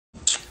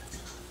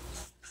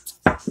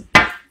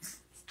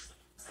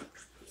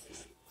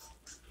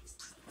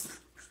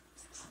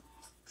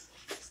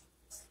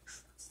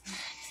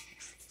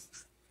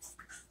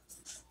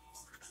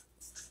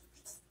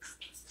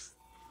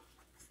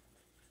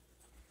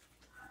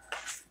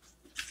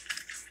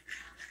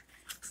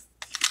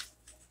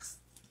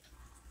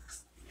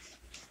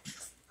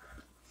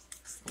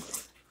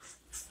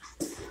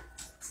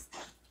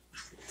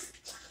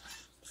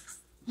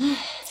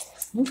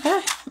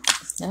Okay,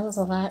 that was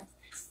a lot.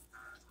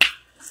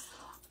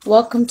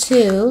 Welcome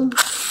to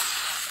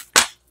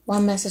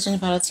One Message in a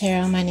Bottle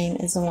Tarot. My name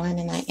is One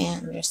and I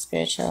am your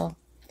spiritual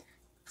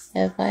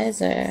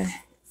advisor.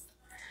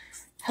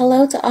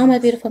 Hello to all my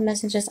beautiful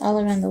messengers all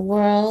around the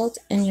world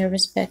in your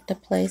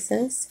respective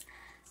places.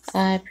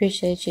 I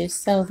appreciate you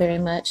so very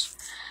much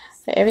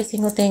for every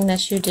single thing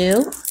that you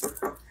do.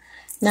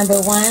 Number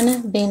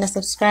one, being a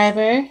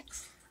subscriber,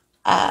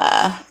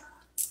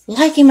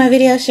 liking my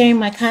videos, sharing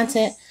my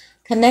content,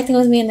 connecting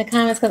with me in the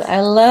comments, because I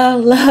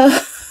love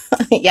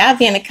y'all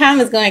be in the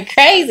comments going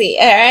crazy,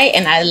 all right?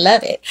 And I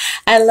love it.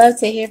 I love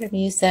to hear from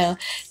you, so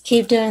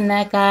keep doing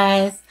that,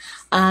 guys.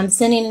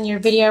 Sending in your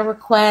video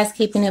requests,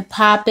 keeping it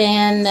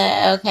popping.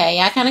 Okay,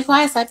 y'all kind of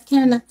quiet, so I'm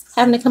kind of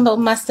having to come up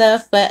with my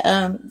stuff, but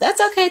that's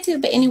okay too.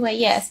 But anyway,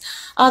 yes,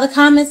 all the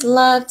comments,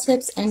 love,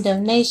 tips, and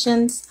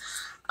donations,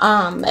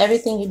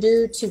 everything you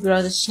do to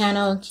grow this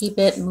channel and keep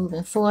it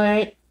moving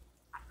forward.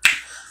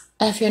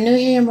 If you're new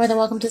here, you're more than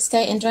welcome to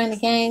stay and join the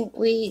gang.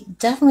 We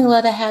definitely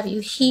love to have you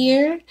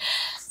here.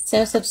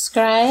 So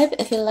subscribe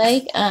if you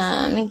like,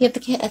 and give the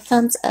kid a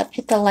thumbs up.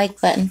 Hit the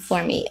like button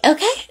for me.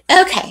 Okay?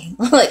 Okay.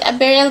 Look, I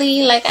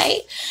barely,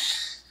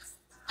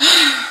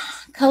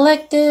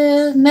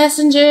 collective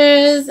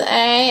messengers.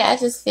 I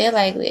just feel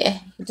like we're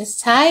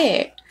just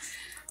tired.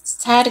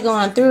 Just tired of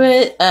going through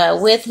it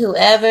with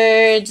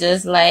whoever.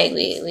 Just like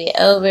we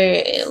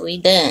over, we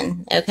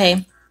done.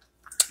 Okay?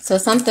 So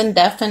something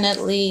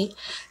definitely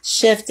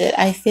shifted,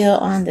 I feel,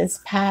 on this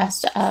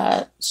past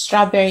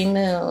strawberry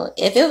moon.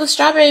 If it was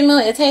strawberry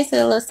moon, it tasted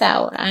a little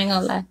sour. I ain't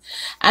gonna lie.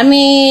 I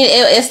mean,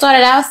 it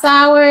started out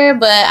sour,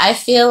 but I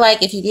feel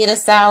like if you get a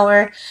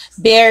sour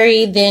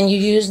berry, then you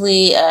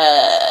usually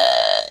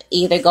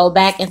either go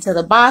back into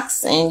the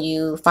box and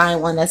you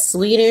find one that's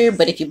sweeter.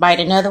 But if you bite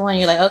another one,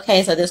 you're like,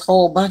 okay, so this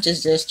whole bunch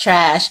is just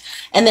trash.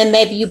 And then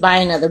maybe you buy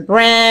another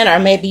brand, or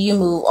maybe you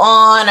move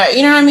on, or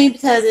you know what I mean?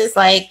 Because it's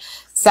like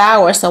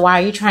sour, so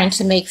why are you trying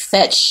to make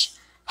fetch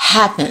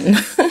happen?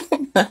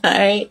 All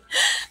right,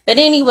 but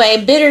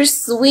anyway,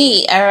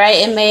 bittersweet. All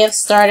right, it may have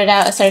started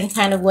out a certain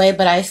kind of way,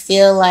 but I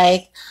feel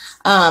like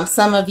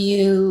some of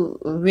you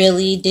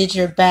really did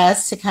your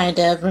best to kind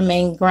of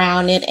remain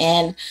grounded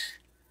and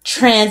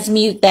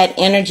transmute that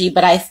energy,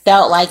 but I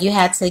felt like you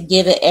had to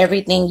give it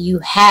everything you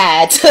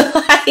had to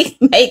like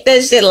make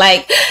that shit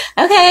like,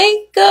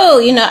 okay, go,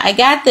 you know, I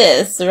got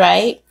this,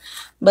 right?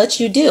 But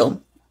you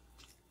do.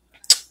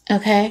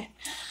 Okay.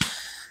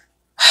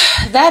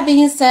 That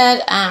being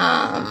said,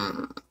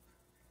 I'm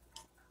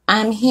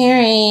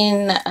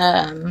hearing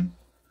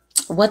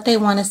what they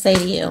want to say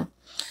to you.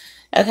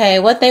 Okay,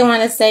 what they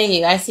want to say to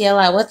you. I see a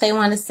lot what they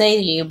want to say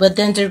to you. But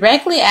then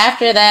directly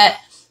after that,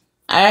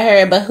 I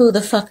heard, but who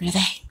the fuck are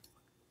they?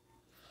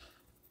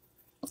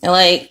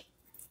 Like,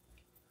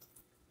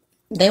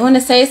 they want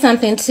to say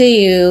something to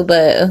you,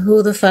 but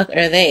who the fuck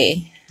are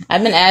they?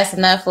 I've been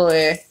asking that for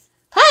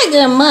probably a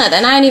good month,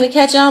 and I didn't even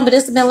catch on, but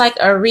it's been like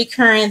a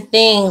recurring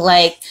thing,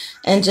 like,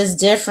 and just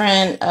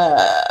different,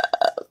 I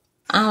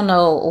don't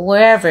know,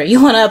 wherever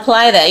you want to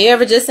apply that. You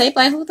ever just say,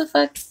 like, who the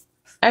fuck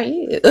are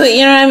you? You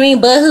know what I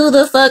mean? But who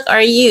the fuck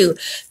are you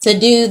to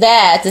do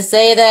that, to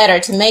say that,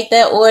 or to make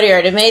that order,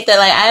 or to make that,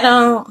 like, I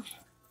don't.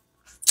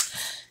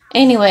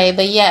 Anyway,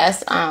 but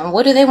yes,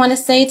 what do they want to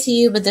say to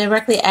you? But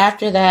directly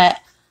after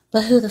that,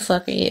 but who the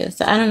fuck are you?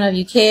 So I don't know if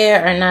you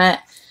care or not,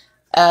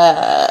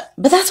 but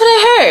that's what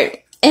I heard.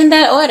 In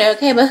that order,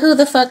 okay, but who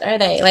the fuck are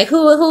they? Like,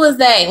 who is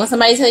they? When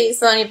somebody tell you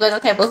something, you're like,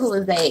 okay, but who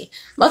is they?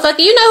 Motherfucker,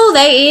 you know who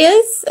they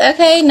is,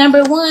 okay?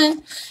 Number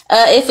one,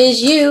 if it's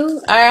you,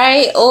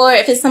 alright, or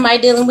if it's somebody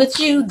dealing with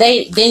you,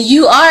 then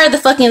you are the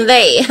fucking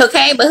they,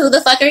 okay? But who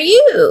the fuck are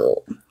you?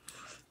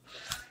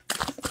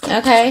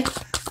 Okay?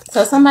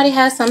 So somebody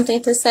has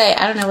something to say.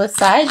 I don't know what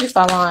side you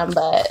fall on,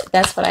 but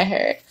that's what I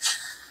heard.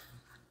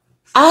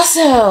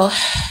 Also,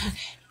 okay.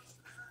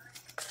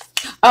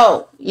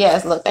 Oh,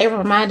 yes, look, they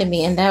reminded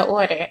me in that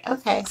order.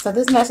 Okay, so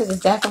this message is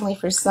definitely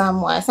for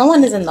someone.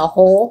 Someone is in the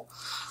hole.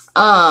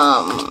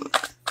 I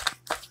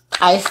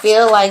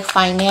feel like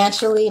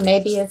financially,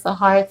 maybe it's a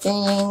hard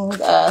thing,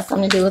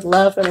 something to do with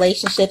love,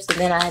 relationships, and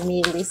then I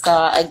immediately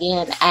saw,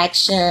 again,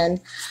 action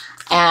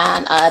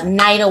and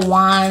Knight of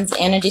Wands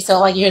energy. So,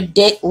 like, your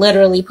dick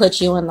literally put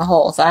you in the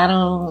hole. So, I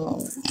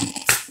don't,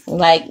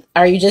 Like,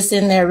 are you just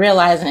sitting there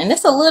realizing? And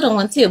it's a little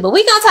one too, but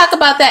we gonna talk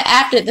about that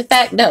after the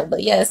fact. No,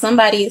 but yeah,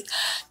 somebody's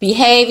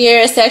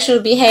behavior, sexual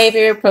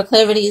behavior,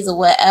 proclivities, or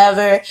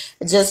whatever,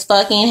 just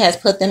fucking has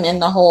put them in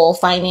the hole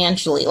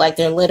financially, like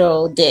their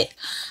literal dick.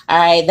 All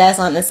right, that's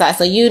on the side.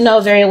 So you know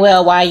very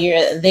well why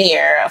you're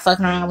there,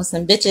 fucking around with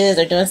some bitches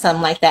or doing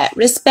something like that,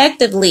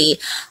 respectively.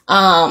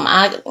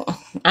 I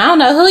don't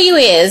know who you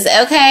is,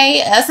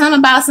 okay? Something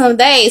about some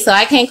days, so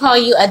I can't call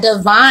you a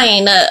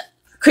divine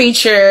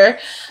creature,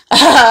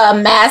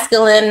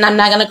 masculine. I'm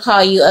not gonna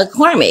call you a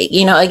karmic.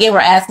 You know, again, we're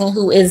asking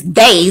who is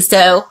they,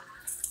 so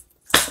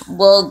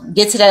we'll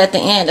get to that at the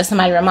end if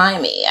somebody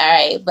remind me. All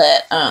right,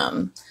 but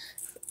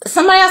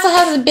somebody also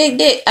has a big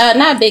dick.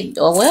 Not big.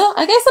 Well,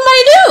 I guess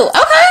somebody do.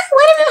 Okay,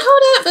 wait a minute,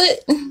 hold up.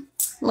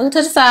 But move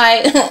to the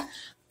side.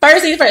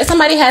 First things first,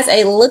 somebody has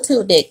a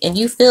little dick, and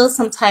you feel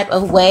some type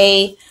of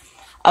way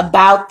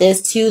about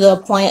this to the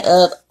point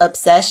of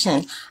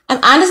obsession. I'm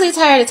honestly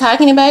tired of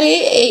talking about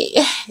it.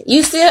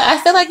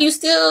 I feel like you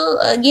still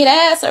get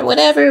ass or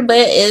whatever,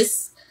 but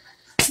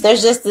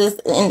there's just this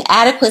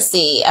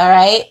inadequacy. All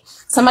right.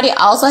 Somebody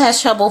also has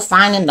trouble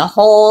finding the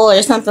hole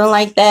or something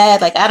like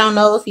that. Like, I don't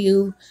know what's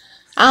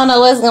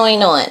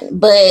going on,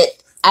 but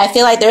I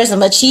feel like there's a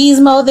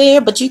machismo there,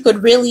 but you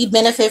could really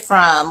benefit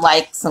from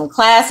like some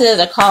classes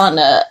or calling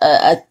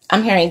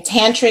I'm hearing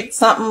tantric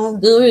something,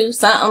 guru,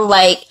 something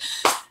like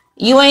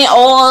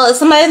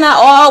somebody's not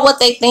all what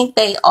they think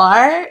they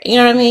are. You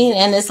know what I mean?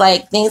 And it's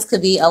like things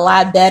could be a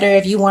lot better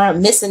if you weren't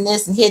missing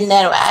this and hitting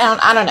that.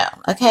 I don't know.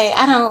 Okay.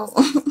 I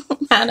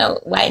don't know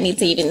why I need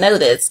to even know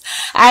this.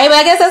 All right, but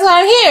I guess that's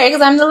why I'm here,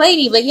 because I'm the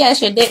lady. But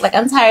yes, your dick, like,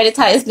 I'm tired of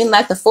talking. It's been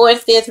like the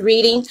 4th, 5th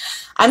reading.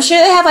 I'm sure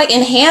they have like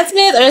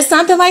enhancements or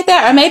something like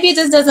that, or maybe it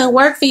just doesn't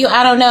work for you.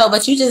 I don't know,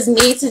 but you just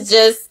need to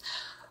just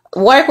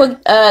work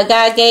with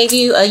God gave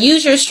you.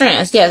 Use your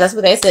strengths. Yes, that's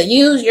what they said.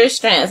 Use your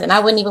strengths, and I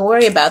wouldn't even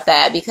worry about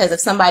that, because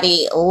if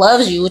somebody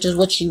loves you, which is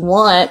what you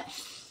want,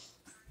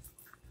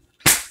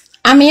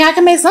 I mean, I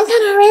can make some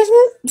kind of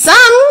arrangement.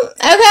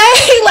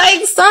 Okay?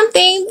 Like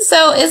something.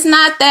 So it's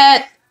not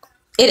that,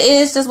 it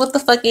is just what the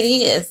fuck it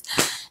is.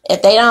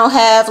 If they don't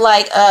have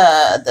like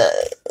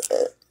the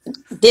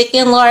dick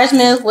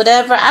enlargement,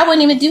 whatever, I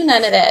wouldn't even do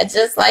none of that.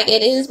 Just like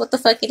it is what the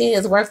fuck it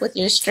is. Work with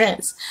your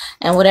strengths.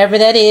 And whatever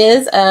that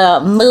is,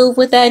 move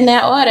with that in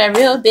that order.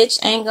 Real bitch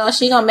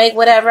she gonna make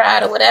whatever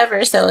out of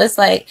whatever. So it's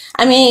like,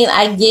 I mean,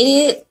 I get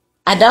it.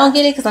 I don't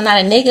get it because I'm not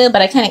a nigga,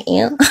 but I kind of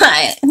am.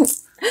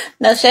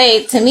 No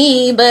shade to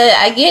me, but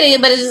I get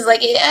it. But it's just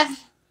like, yeah.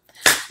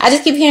 I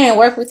just keep hearing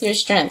work with your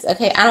strengths.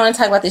 Okay, I don't want to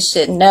talk about this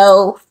shit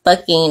no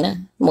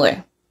fucking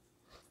more.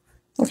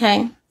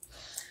 Okay.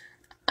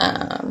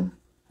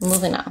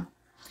 Moving on.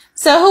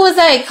 So who is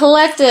a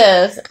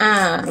collective?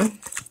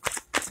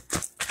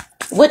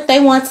 What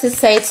they want to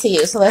say to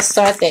you. So let's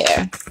start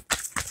there.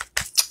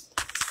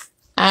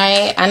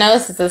 I know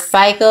this is a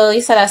cycle.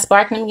 You said I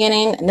sparked in the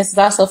beginning, and this is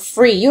also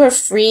free. You are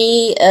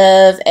free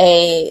of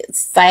a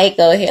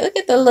cycle here. Look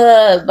at the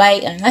little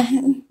bite.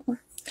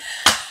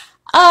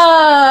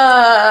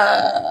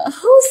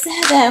 Who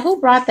said that? Who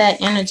brought that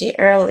energy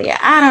earlier?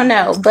 I don't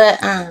know, but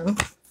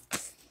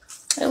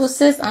it was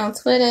sis on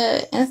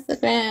Twitter,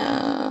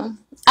 Instagram.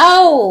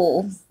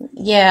 Oh,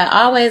 yeah,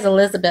 always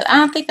Elizabeth. I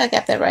don't think I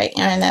got that right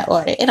in that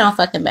order. It don't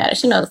fucking matter.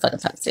 She knows the fucking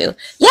talk to.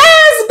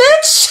 Yes,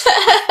 bitch.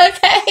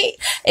 Okay,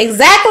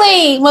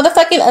 exactly,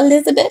 motherfucking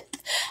Elizabeth.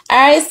 All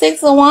right,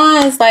 6 of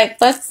Wands, like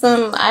fuck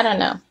some. I don't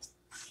know.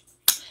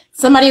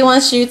 Somebody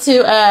wants you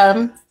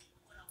to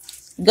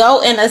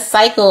go in a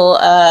cycle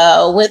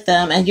with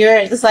them, and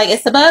you're just like,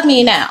 it's above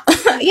me now.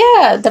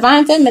 Yeah,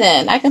 divine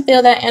feminine. I can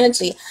feel that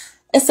energy.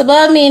 It's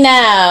above me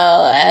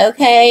now,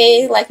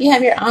 okay? Like, you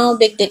have your own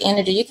big dick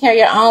energy. You carry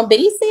your own big.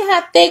 You see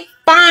how thick,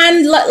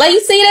 fine, like, you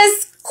see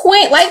this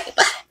queen, like,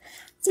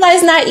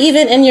 somebody's not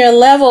even in your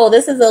level.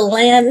 This is a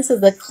land, this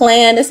is a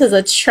clan, this is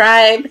a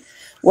tribe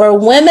where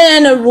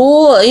women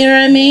rule, you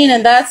know what I mean?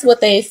 And that's what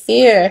they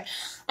fear.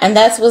 And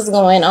that's what's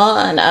going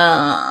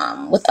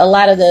on with a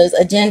lot of those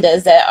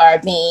agendas that are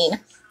being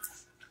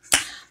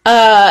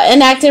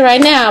enacted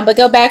right now, but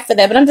go back for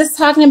that. But I'm just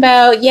talking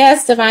about,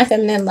 yes, divine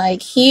feminine,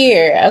 like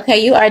here, okay,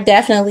 you are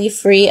definitely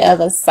free of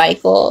a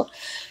cycle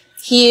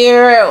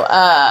here.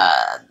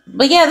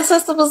 But yeah, the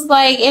sister was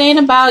like, it ain't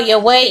about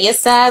your weight, your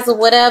size, or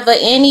whatever. Like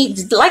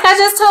I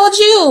just told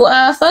you,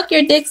 fuck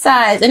your dick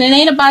size, and it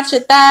ain't about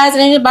your thighs, it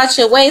ain't about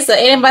your waist, so it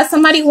ain't about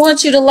somebody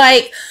wants you to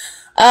like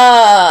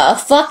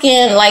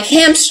fucking like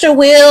hamster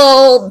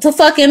wheel to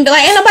fucking be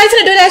like, ain't nobody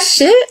gonna do that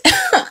shit.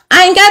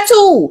 I ain't got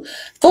to.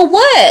 For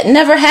what?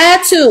 Never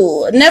had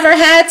to,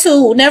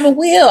 never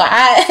will.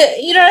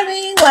 You know what I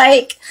mean?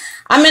 Like,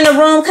 I'm in the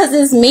room because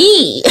it's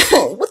me.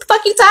 What the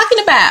fuck you talking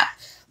about?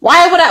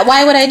 Why would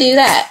I do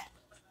that?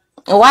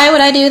 Why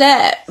would I do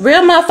that?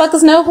 Real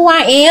motherfuckers know who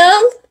I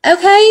am.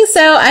 Okay.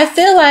 So I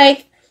feel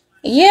like,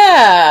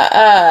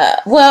 yeah,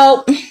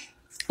 well,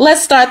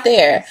 let's start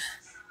there.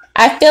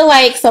 I feel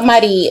like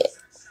somebody,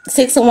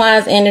 6 of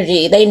Wands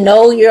energy, they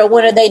know you're a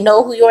winner, they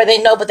know who you are,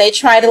 they know, but they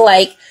try to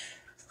like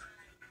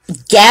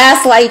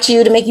gaslight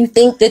you to make you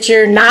think that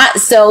you're not,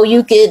 so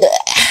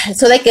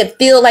they could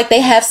feel like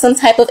they have some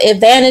type of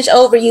advantage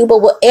over you.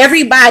 But what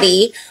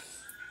everybody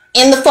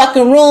in the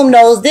fucking room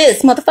knows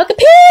this motherfucking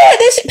period.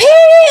 This shit,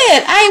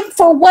 period.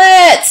 For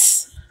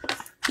what?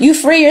 You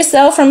free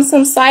yourself from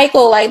some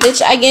cycle. Like,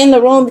 bitch, I get in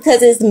the room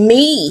because it's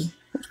me.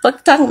 What the fuck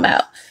you talking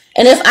about?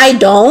 And if I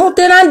don't,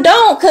 then I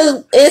don't,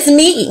 because it's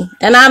me.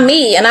 And I'm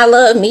me. And I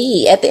love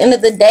me. At the end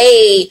of the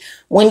day,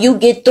 when you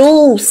get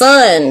through,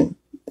 son.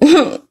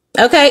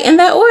 Okay, in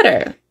that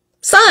order.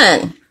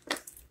 Son.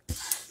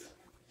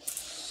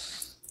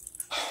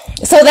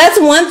 So that's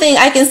one thing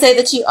I can say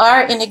that you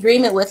are in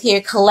agreement with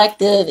here.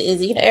 Collective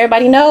is,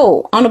 everybody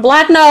know. On the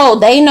block, know.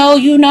 They know,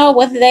 you know,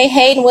 whether they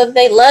hate and whether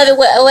they love it.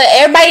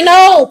 Everybody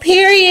know.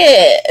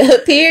 Period.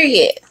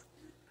 Period.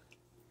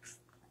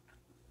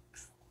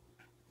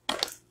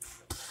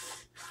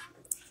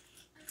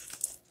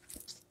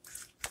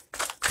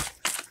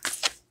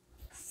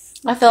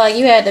 I feel like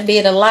you had to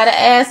beat a lot of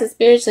asses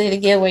spiritually to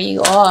get where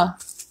you are.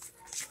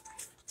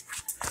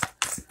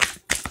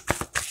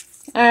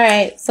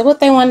 Alright, so what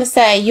they want to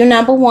say, you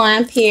number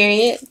one,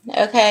 period.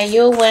 Okay,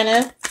 you're a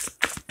winner.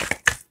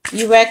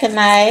 You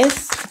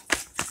recognize.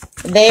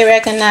 They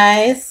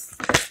recognize.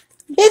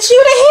 Bitch,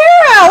 you the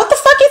hero. What the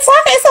fuck you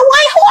talking? It's a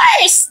white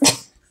horse.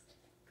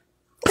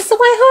 It's a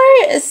white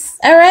horse.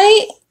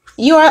 Alright?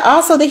 You are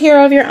also the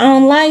hero of your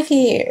own life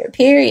here.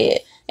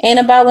 Period. Ain't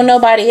about what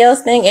nobody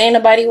else think. Ain't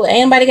nobody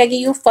gotta give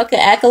you fucking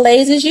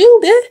accolades. It's you,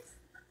 bitch.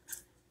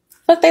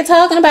 What they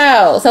talking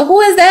about? So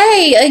who is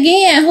they?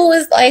 Again, who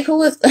is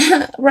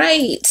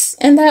right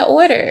in that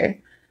order?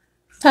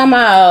 Talking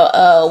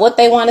about what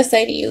they want to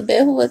say to you,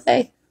 bitch. Who is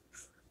they?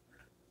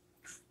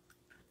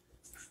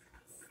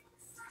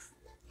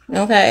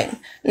 Okay.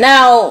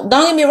 Now,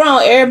 don't get me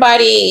wrong.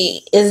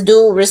 Everybody is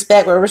due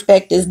respect where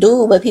respect is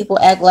due, but people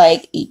act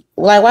like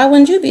why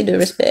wouldn't you be due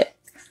respect?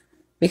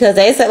 Because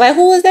they said, like,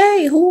 who is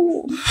they?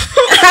 Who?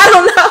 I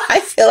don't know. I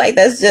feel like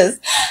that's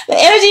just the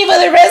energy for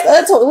the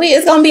rest of the week.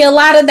 It's going to be a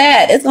lot of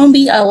that. It's going to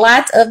be a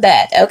lot of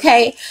that.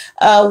 Okay.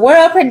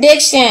 World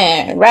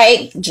prediction,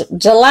 right?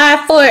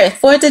 July 4th,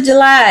 4th of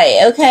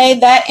July. Okay.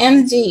 That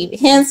energy.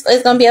 Hence,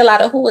 it's going to be a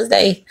lot of who is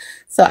they.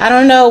 So I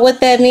don't know what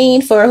that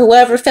means for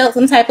whoever felt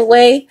some type of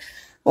way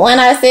when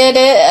I said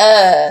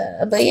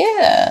it. But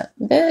yeah,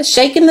 they're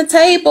shaking the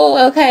table.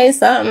 Okay.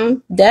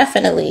 Something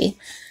definitely.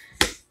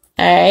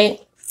 All right.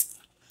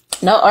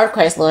 No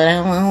earthquakes, Lord. I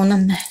don't want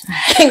none of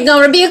that. I'm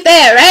going to rebuke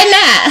that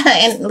right now.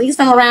 And at least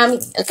from around me.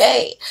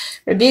 Okay.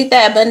 Rebuke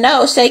that. But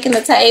no, shaking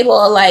the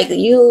table. Like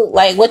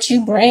what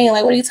you bring.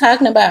 Like, what are you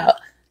talking about?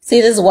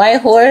 See this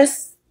white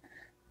horse?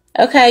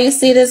 Okay. You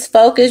see this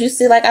focus. You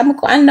see, like,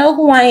 I know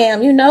who I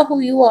am. You know who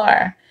you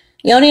are.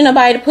 You don't need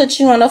nobody to put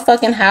you on no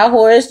fucking high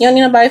horse. You don't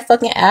need nobody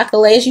fucking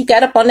accolades. You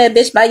got up on that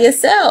bitch by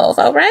yourself.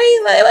 All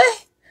right? Like,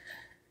 what?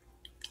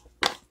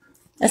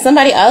 And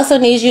somebody also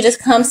needs you to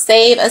come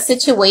save a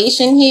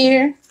situation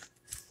here.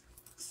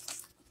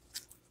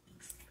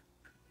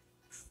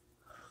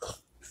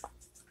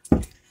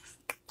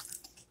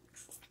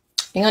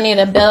 You're going to need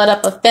to build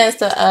up a fence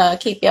to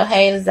keep your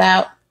haters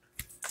out.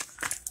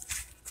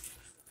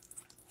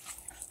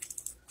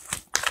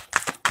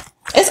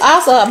 It's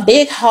also a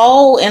big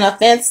hole in a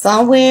fence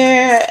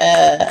somewhere.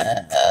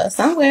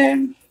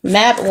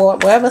 Map or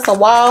wherever it's a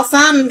wall.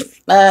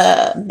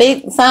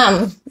 Big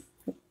something.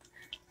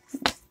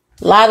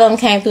 A lot of them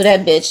came through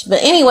that bitch.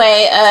 But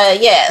anyway,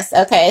 yes.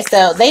 Okay,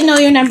 so they know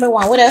you're number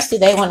one. What else do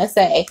they want to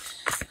say?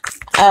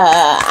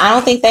 I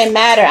don't think they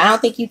matter. I don't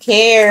think you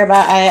care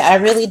about... I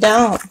really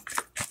don't.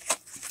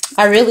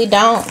 I really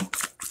don't.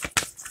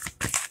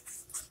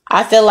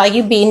 I feel like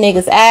you beat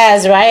niggas'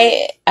 ass,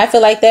 right? I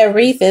feel like that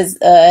reef is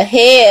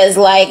his.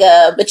 Like,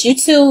 but you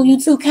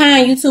too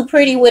kind. You too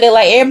pretty with it.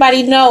 Like,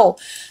 everybody know.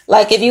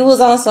 Like, if you was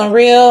on some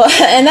real,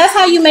 and that's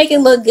how you make it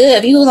look good.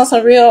 If you was on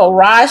some real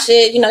raw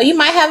shit, you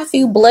might have a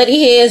few bloody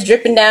hairs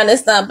dripping down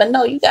this stuff, but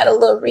no, you got a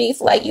little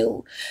reef like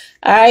you.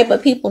 All right,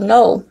 but people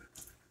know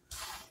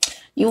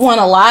you won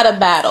a lot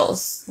of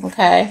battles.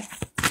 Okay.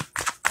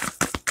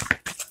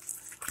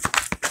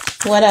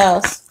 What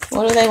else?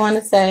 What do they want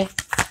to say?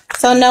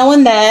 So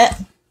knowing that,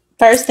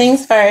 first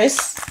things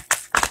first,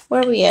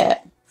 where we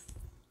at?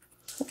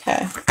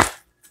 Okay.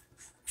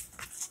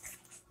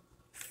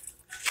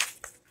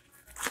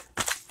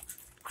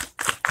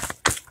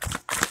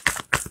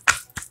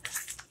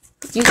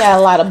 You got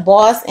a lot of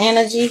boss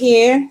energy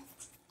here.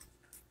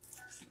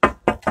 All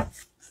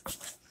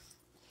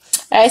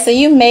right, so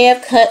you may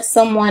have cut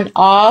someone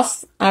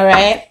off. All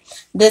right.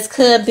 This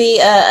could be,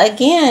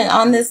 again,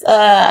 on this,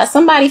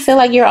 somebody feel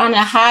like you're on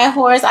a high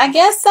horse. I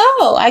guess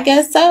so. I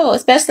guess so.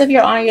 Especially if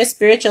you're on your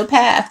spiritual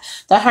path.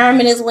 The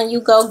hermit is when you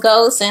go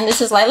ghost and it's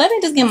just like, let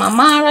me just get my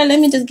mind right. Let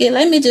me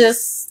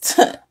just,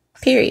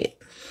 period.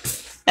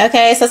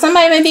 Okay, so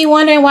somebody may be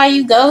wondering why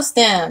you ghost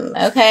them.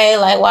 Okay,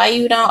 like why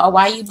you don't, or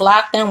why you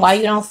block them, why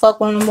you don't fuck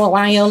with them more,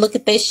 why you don't look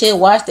at their shit,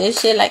 watch their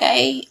shit. Like,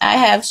 I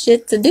have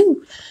shit to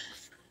do.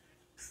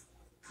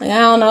 Like, I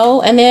don't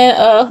know. And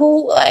then,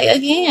 who, like,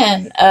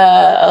 again,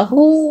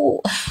 who,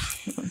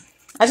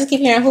 I just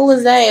keep hearing, who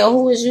was they or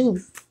who was you?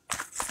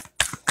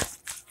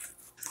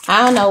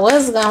 I don't know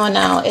what's going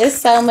on. It's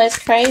so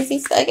much crazy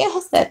stuff.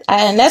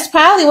 And that's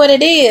probably what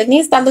it is. You need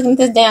to start looking at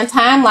this damn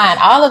timeline.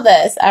 All of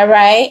us, all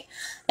right?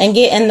 And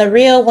get in the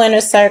real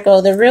winner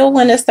circle. The real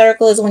winner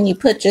circle is when you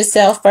put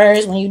yourself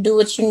first, when you do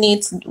what you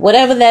need to,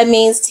 whatever that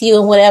means to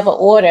you in whatever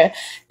order,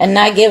 and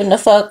not giving a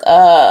fuck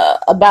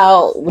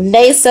about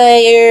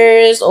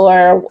naysayers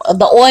or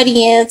the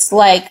audience.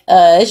 Like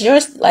it's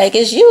yours, like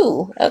it's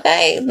you.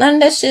 Okay, none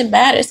of that shit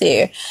matters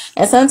here.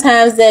 And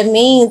sometimes that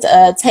means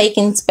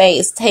taking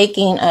space,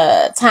 taking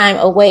time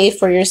away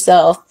for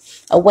yourself,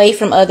 away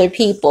from other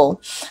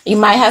people. You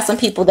might have some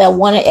people that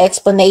want an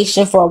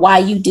explanation for why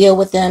you deal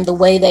with them the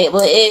way they,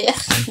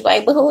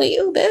 but who are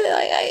you, baby?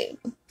 Like,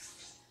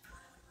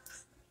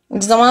 I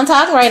just don't want to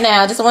talk right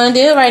now. Just don't want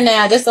to deal right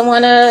now. Just don't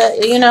want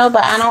to,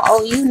 but I don't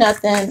owe you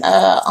nothing,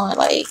 on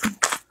like,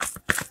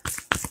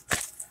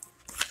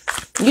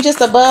 you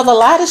just above a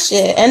lot of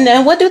shit. And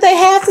then what do they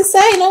have to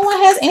say? No one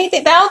has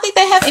anything. I don't think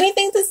they have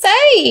anything to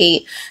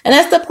say. And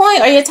that's the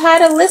point. Or you're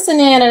tired of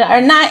listening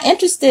or not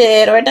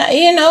interested or not,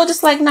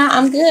 just like, nah,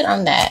 I'm good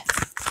on that.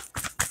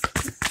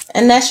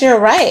 And that's your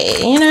right.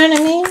 You know what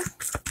I mean?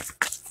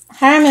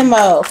 Hermit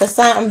mode for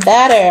something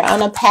better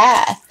on a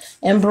path.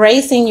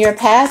 Embracing your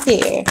path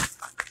here.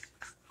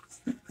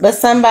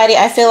 But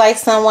I feel like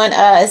someone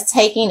is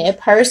taking it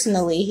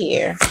personally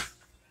here.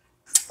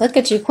 Look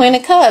at you, Queen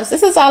of Cups.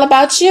 This is all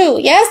about you.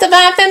 Yes,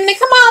 Divine Feminine,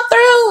 come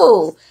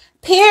on through.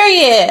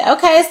 Period.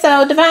 Okay,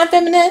 so Divine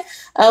Feminine,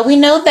 we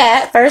know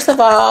that, first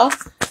of all. All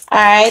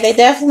right, they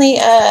definitely,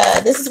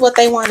 this is what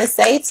they want to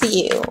say to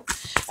you.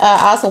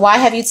 Also, why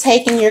have you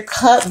taken your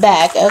cup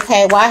back?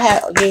 Okay,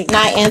 you're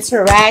not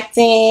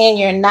interacting,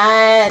 you're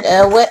not,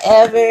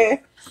 whatever.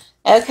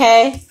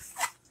 Okay.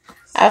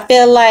 I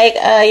feel like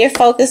you're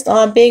focused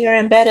on bigger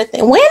and better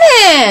things.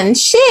 Winning!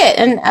 Shit!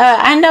 And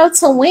I know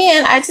to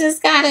win, I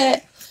just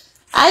gotta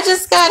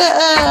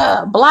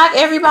block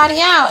everybody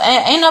out.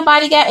 Ain't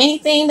nobody got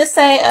anything to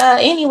say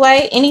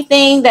anyway.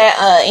 Anything that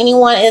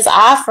anyone is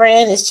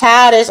offering is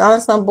childish,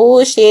 on some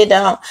bullshit.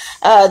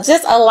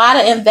 Just a lot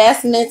of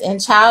investments in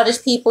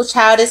childish people.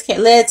 Childish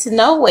can lead to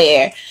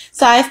nowhere.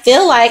 So I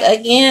feel like,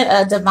 again,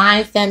 a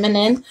Divine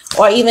Feminine,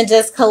 or even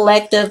just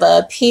collective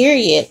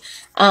period.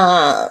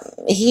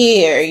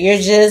 Here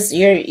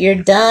you're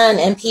done,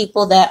 and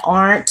people that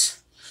aren't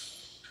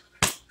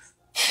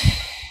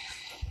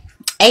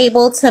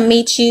able to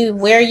meet you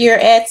where you're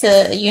at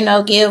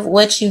to, give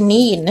what you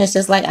need. And it's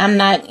just like, I'm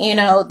not,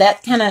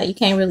 that kind of, you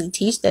can't really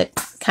teach that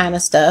kind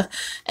of stuff.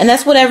 And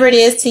that's whatever it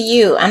is to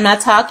you. I'm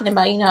not talking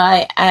about,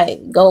 I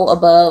go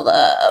above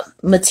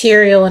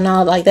material and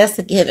all, like, that's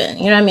a given.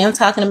 You know what I mean? I'm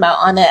talking about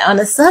on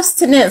the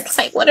substance.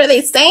 Like, what are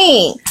they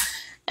saying?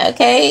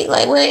 Okay,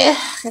 like,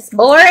 it's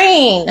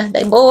boring.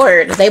 They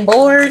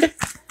bored.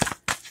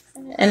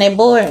 And they're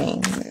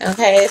boring.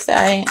 Okay, so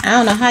I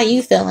don't know how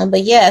you feeling,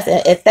 but yes,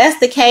 if that's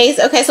the case,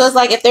 okay, so it's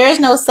like, if there is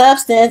no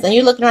substance and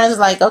you're looking around, it's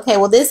like, okay,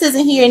 well, this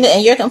isn't here,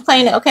 and you're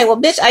complaining, okay, well,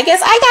 bitch, I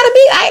guess I gotta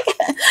be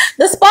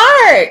the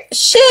spark.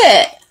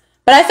 Shit.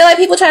 But I feel like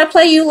people try to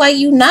play you like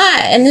you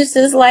not, and it's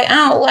just like,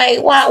 I don't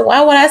like,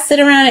 why would I sit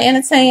around and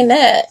entertain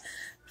that?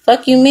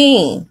 Fuck you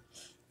mean?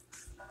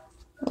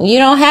 You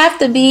don't have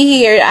to be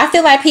here. I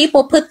feel like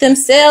people put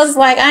themselves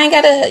like, I ain't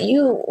gotta,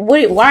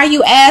 why are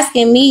you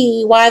asking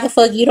me why the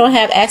fuck you don't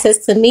have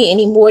access to me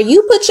anymore?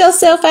 You put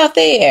yourself out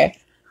there.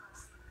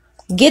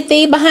 Get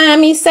thee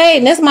behind me,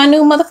 Satan. That's my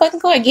new motherfucking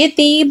card. Get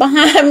thee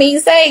behind me,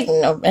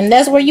 Satan. And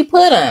that's where you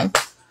put them.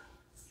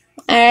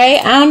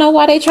 Alright, I don't know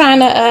why they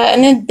trying to,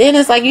 and then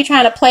it's like, you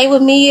trying to play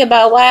with me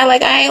about why,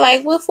 like, I ain't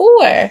like, what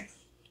for?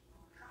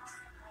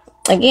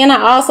 Again,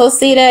 I also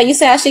see that you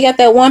say I should got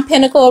that one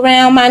pentacle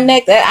around my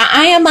neck. That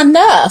I am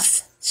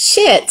enough.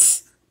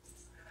 Shit.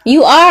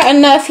 You are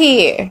enough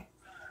here.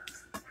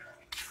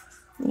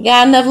 You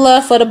got enough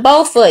love for the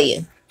both of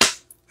you.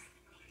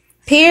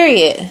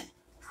 Period.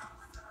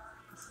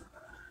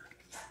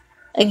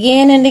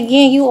 Again and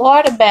again, you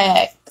are the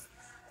bag.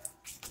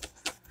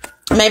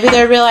 Maybe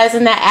they're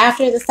realizing that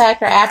after the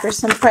sacrament, after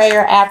some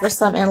prayer, after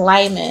some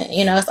enlightenment,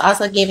 it's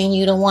also giving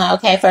you the one.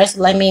 Okay, first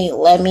let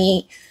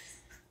me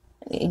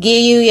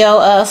give you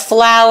your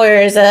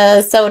flowers,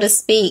 so to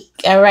speak.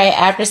 All right,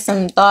 after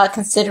some thought,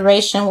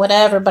 consideration,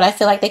 whatever. But I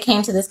feel like they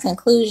came to this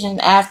conclusion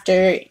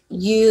after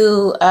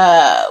you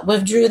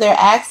withdrew their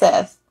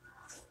access.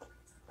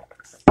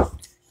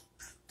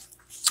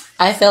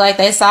 I feel like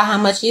they saw how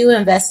much you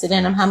invested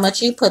in them, how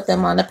much you put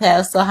them on the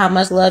pedestal, how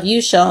much love you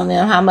shown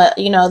them, how much,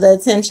 the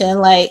attention,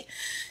 like,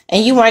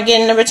 and you weren't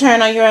getting a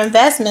return on your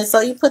investment,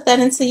 so you put that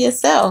into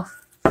yourself.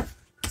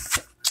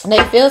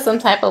 They feel some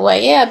type of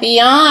way. Yeah,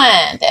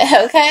 beyond.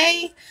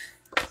 Okay?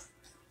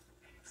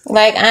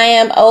 Like, I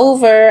am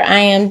over. I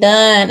am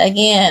done.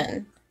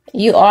 Again,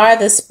 you are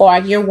the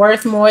spark. You're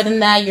worth more than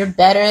that. You're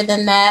better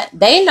than that.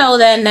 They know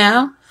that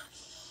now.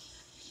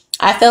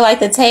 I feel like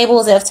the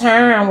tables have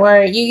turned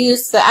where you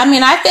used to, I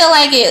mean, I feel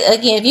like it,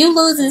 again, if you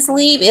losing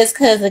sleep, it's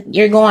because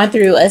you're going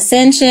through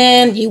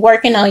ascension, you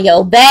working on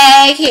your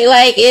back,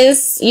 like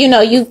it's, you know,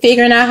 you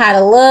figuring out how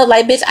to love,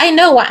 like, bitch, I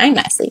know why I'm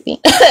not sleeping.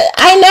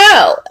 I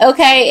know,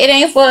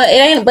 okay,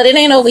 but it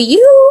ain't over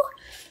you.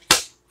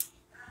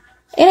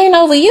 It ain't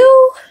over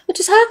you. What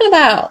you talking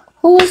about?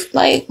 Who's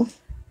like, you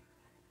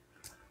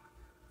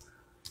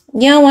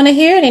don't want to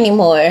hear it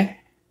anymore.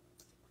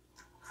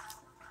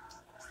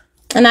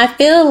 And I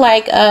feel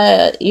like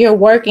you're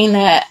working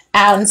that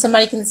out, and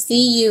somebody can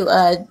see you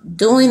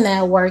doing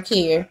that work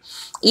here,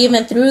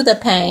 even through the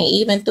pain,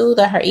 even through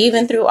the hurt,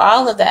 even through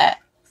all of that.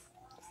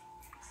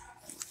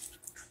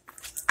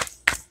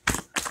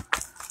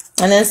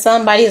 And then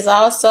somebody's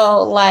also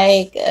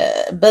like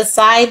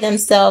beside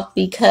themselves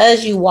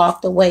because you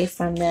walked away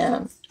from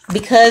them,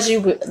 because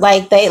you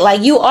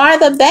you are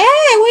the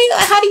bad. Wait,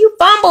 how do you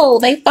fumble?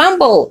 They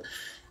fumbled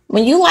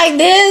when you like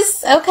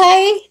this.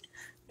 Okay,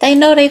 they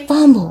know they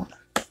fumbled.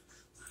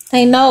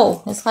 They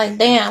know. It's like,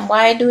 damn,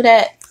 why do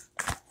that?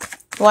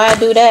 Why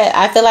do that?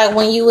 I feel like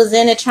when you was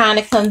in it trying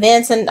to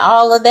convince and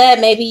all of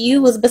that, maybe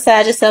you was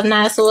beside yourself,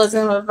 9 swords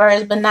in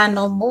reverse, but not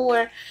no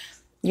more.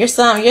 You're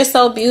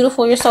so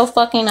beautiful. You're so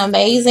fucking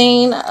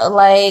amazing.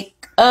 Like,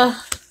 and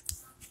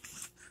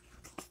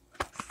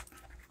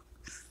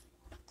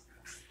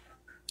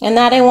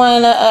now they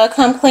want to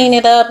come clean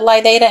it up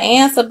like they the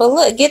answer. But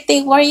look, get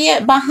the where you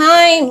at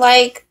behind.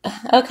 Like,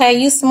 okay,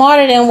 you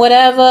smarter than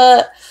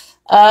whatever,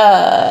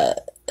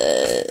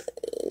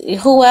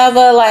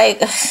 whoever,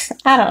 like,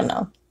 I don't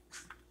know.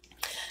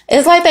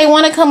 It's like they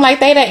want to come like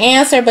they the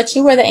answer, but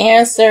you were the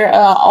answer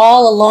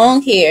all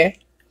along here.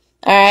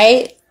 All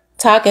right?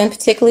 Talking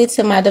particularly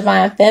to my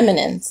divine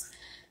feminines.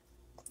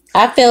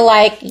 I feel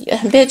like,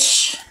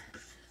 bitch,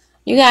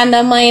 you got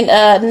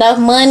enough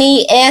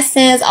money,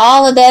 essence,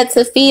 all of that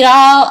to feed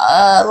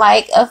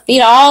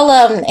feed all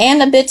of them, and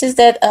the bitches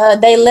that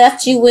they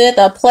left you with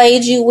or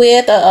played you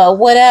with or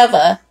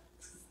whatever.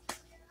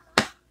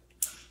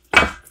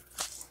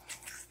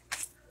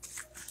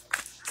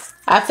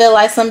 I feel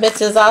like some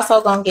bitches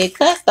also gonna get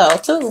cut though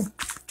too,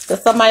 so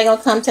somebody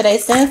gonna come to their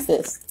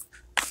senses.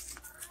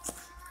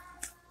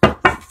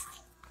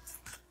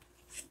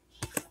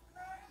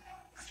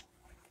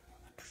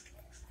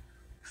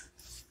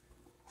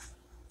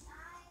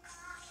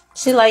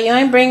 She like, you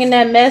ain't bringing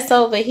that mess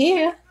over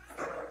here.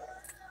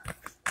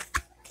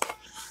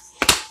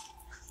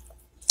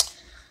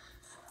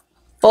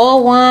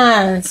 Four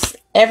Wands.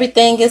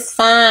 Everything is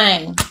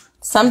fine.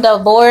 Some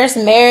divorce,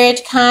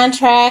 marriage,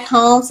 contract,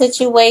 home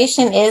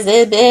situation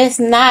is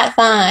not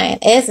fine.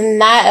 It's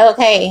not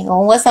okay.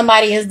 What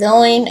somebody is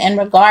doing in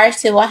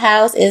regards to a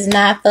house is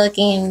not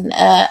fucking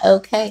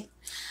okay.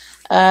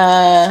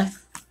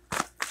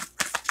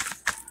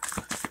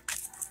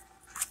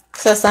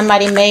 So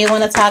somebody may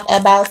want to talk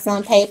about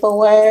some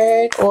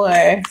paperwork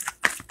or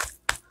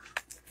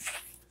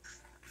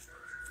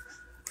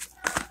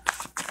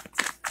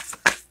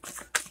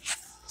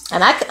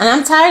and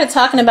I'm tired of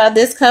talking about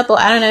this couple.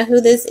 I don't know who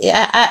this is.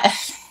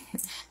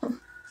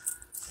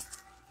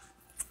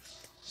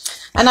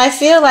 And I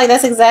feel like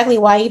that's exactly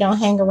why you don't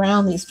hang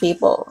around these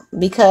people,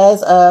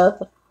 because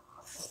of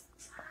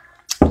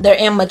their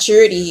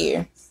immaturity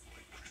here.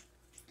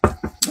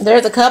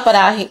 There's a couple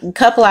out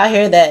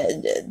here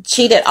that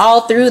cheated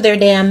all through their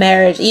damn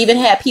marriage. Even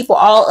had people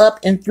all up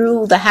and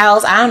through the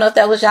house. I don't know if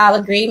that was y'all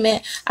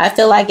agreement. I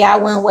feel like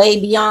y'all went way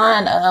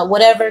beyond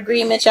whatever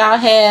agreement y'all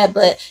had.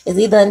 But it's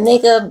either a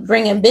nigga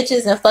bringing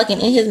bitches and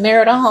fucking in his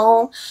marital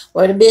home,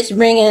 or the bitch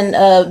bringing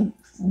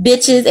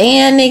bitches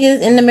and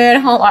niggas in the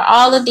marital home, or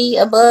all of the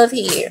above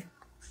here.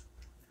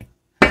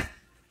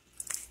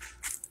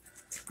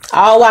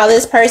 All while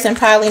this person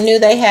probably knew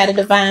they had a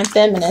divine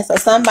feminine. So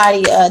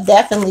somebody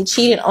definitely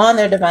cheated on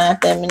their divine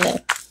feminine.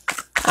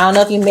 I don't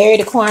know if you married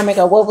a karmic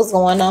or what was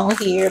going on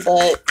here,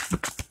 but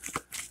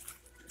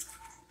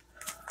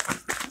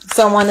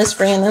someone is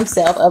freeing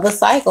themselves of a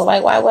cycle.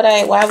 Like, why would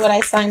I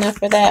sign up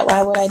for that?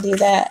 Why would I do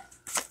that?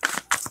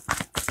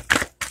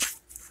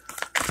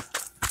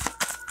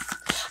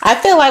 I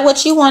feel like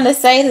what you want to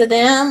say to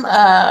them,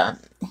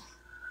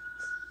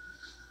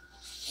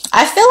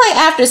 I feel like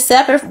after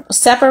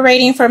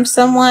separating from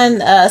someone,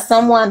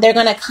 they're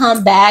gonna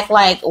come back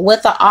like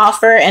with an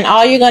offer, and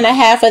all you're gonna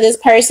have for this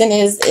person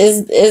is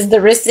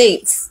the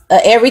receipts.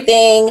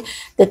 Everything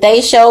that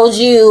they showed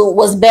you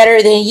was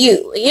better than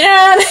you. You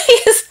know what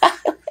I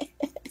mean?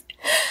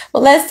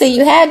 Well, let's see.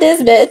 You had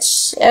this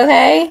bitch,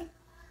 okay?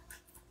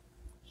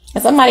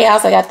 And somebody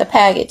else, I got the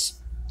package,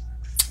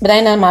 but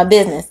ain't none of my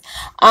business.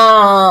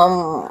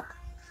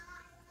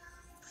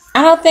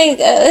 I don't think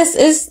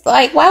it's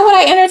like, why would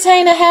I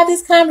entertain to have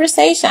this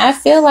conversation? I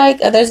feel like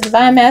there's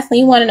divine masculine.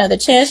 You want another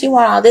chance. You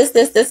want all this,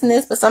 and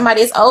this, but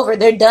somebody's over.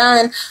 They're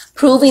done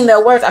proving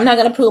their worth. I'm not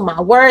going to prove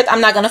my worth.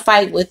 I'm not going to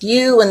fight with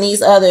you and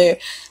these other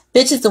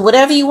bitches. So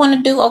whatever you want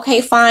to do,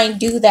 okay, fine,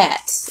 do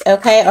that.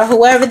 Okay, or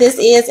whoever this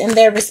is in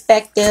their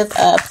respective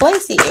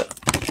place here.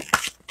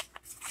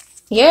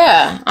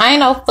 Yeah, I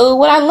ain't no fool.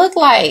 What I look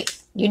like?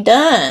 You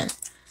done.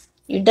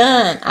 You're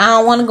done. I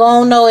don't want to go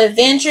on no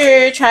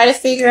adventure, try to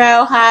figure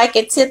out how I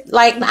can tip.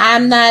 Like,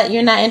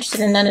 you're not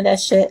interested in none of that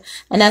shit.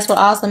 And that's what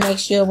also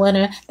makes you a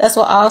winner. That's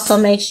what also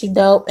makes you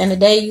dope. And the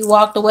day you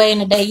walked away and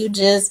the day you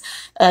just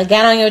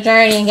got on your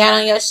journey and got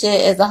on your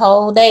shit is the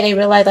whole day they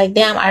realize, like,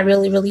 damn, I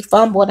really, really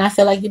fumbled. And I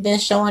feel like you've been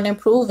showing and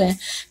proving.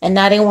 And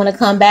now they want to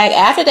come back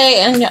after they,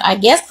 and I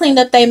guess, cleaned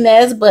up their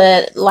mess.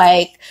 But,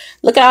 like,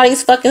 look at all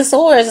these fucking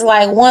sores.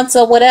 Like, once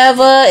or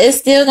whatever, it's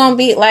still gonna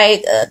be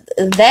like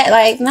that.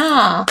 Like,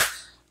 nah.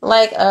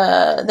 Like,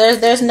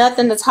 there's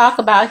nothing to talk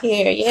about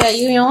here. Yeah,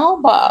 you your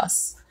own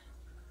boss.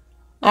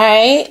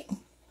 Alright?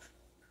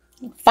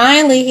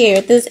 Finally here,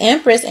 this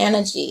Empress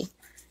energy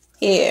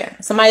here.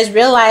 Somebody's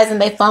realizing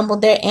they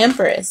fumbled their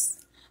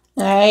Empress.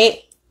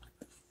 Alright?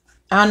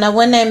 I don't know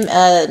when they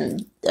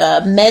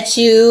met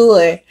you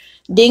or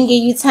didn't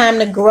give you time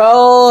to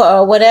grow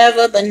or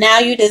whatever, but now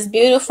you just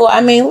beautiful.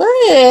 I mean,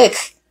 look.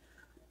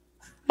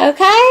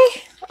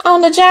 Okay?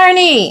 On the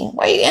journey.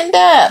 Where you end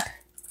up.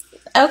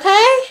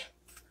 Okay?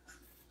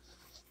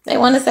 They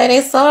want to say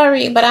they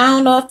sorry, but I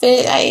don't know if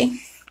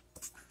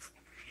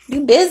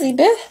you busy,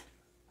 bitch.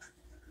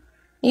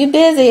 You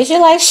busy.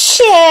 You're like,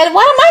 shit,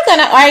 what am I going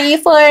to argue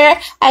for?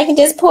 I can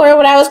just pour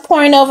what I was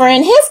pouring over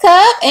in his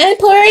cup and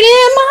pour it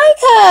in my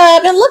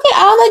cup. And look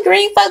at all the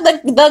green,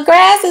 the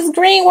grass is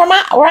green where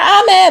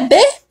I'm at,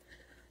 bitch.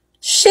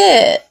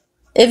 Shit.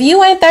 If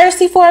you ain't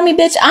thirsty for me,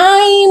 bitch,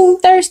 I'm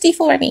thirsty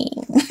for me.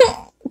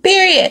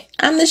 Period.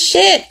 I'm the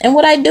shit. And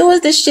what I do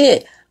is the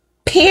shit.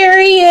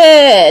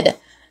 Period.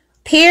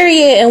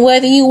 Period. And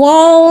whether you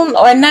on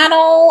or not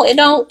on, it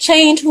don't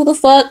change who the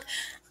fuck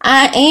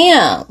I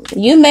am.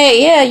 You're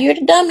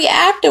the dummy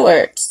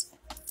afterwards.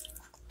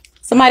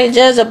 Somebody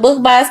judge a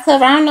book by its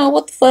cover. I don't know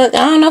what the fuck. I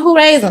don't know who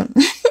raised them.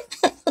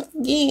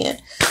 Yeah.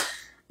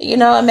 You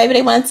know, maybe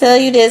they want to tell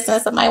you this and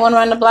somebody want to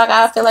run the block.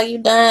 I feel like you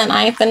done.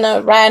 I ain't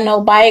finna ride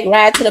no bike,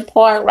 ride to the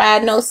park,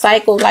 ride no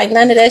cycle. Like,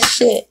 none of that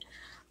shit.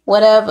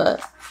 Whatever.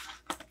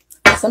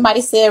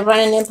 Somebody said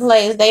running in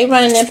place. They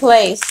running in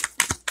place.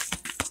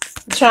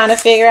 Trying to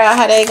figure out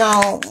how they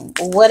gon'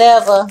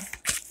 whatever.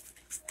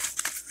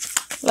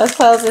 Let's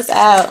close this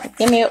out.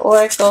 Give me an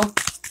oracle.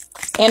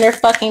 Inner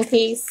fucking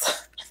peace.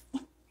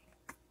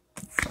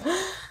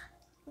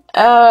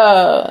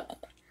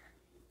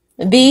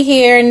 Be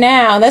here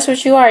now. That's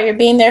what you are. You're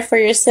being there for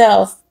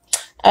yourself.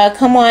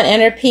 Come on,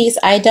 inner peace.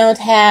 I don't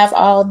have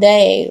all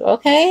day.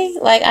 Okay?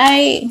 Like,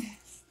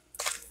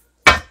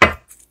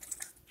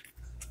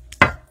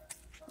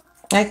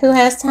 like, who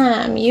has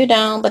time? You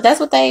don't. But that's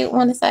what they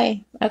want to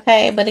say.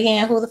 Okay? But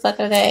again, who the fuck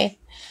are they?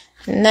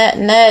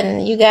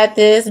 Nothing. You got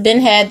this. Been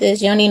had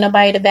this. You don't need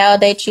nobody to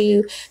validate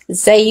you.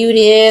 Say you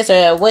this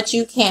or what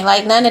you can't.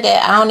 Like, none of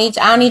that. I don't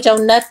need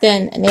your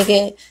nothing,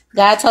 nigga.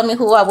 God told me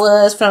who I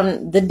was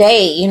from the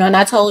day, you know, and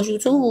I told you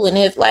too. And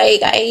if,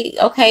 like,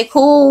 okay,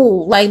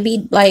 cool. Like,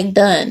 be, like,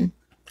 done.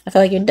 I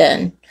feel like you're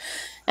done.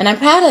 And I'm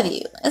proud of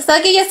you.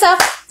 So give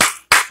yourself,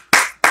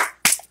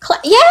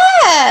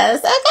 yes,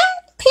 okay,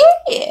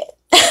 period.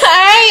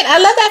 Alright, I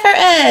love that for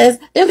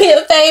us. Do me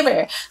a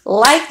favor.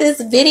 Like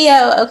this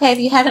video, okay? If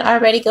you haven't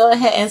already, go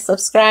ahead and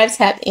subscribe.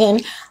 Tap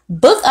in.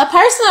 Book a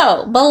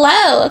personal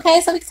below,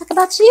 okay? So we can talk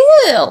about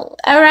you.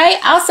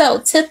 Alright? Also,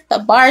 tip the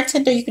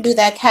bartender. You can do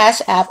that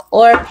Cash App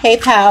or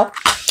PayPal.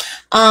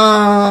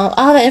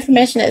 All the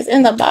information is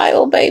in the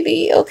bio,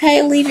 baby.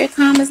 Okay? Leave your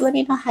comments. Let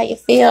me know how you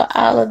feel.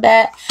 All of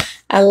that.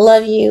 I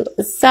love you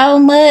so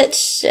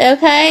much,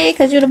 okay?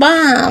 Because you're the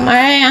bomb, all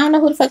right? I don't know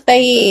who the fuck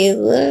they is,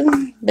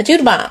 but you're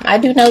the bomb. I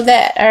do know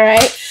that, all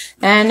right?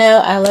 And I know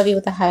I love you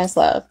with the highest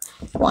love.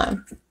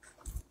 One.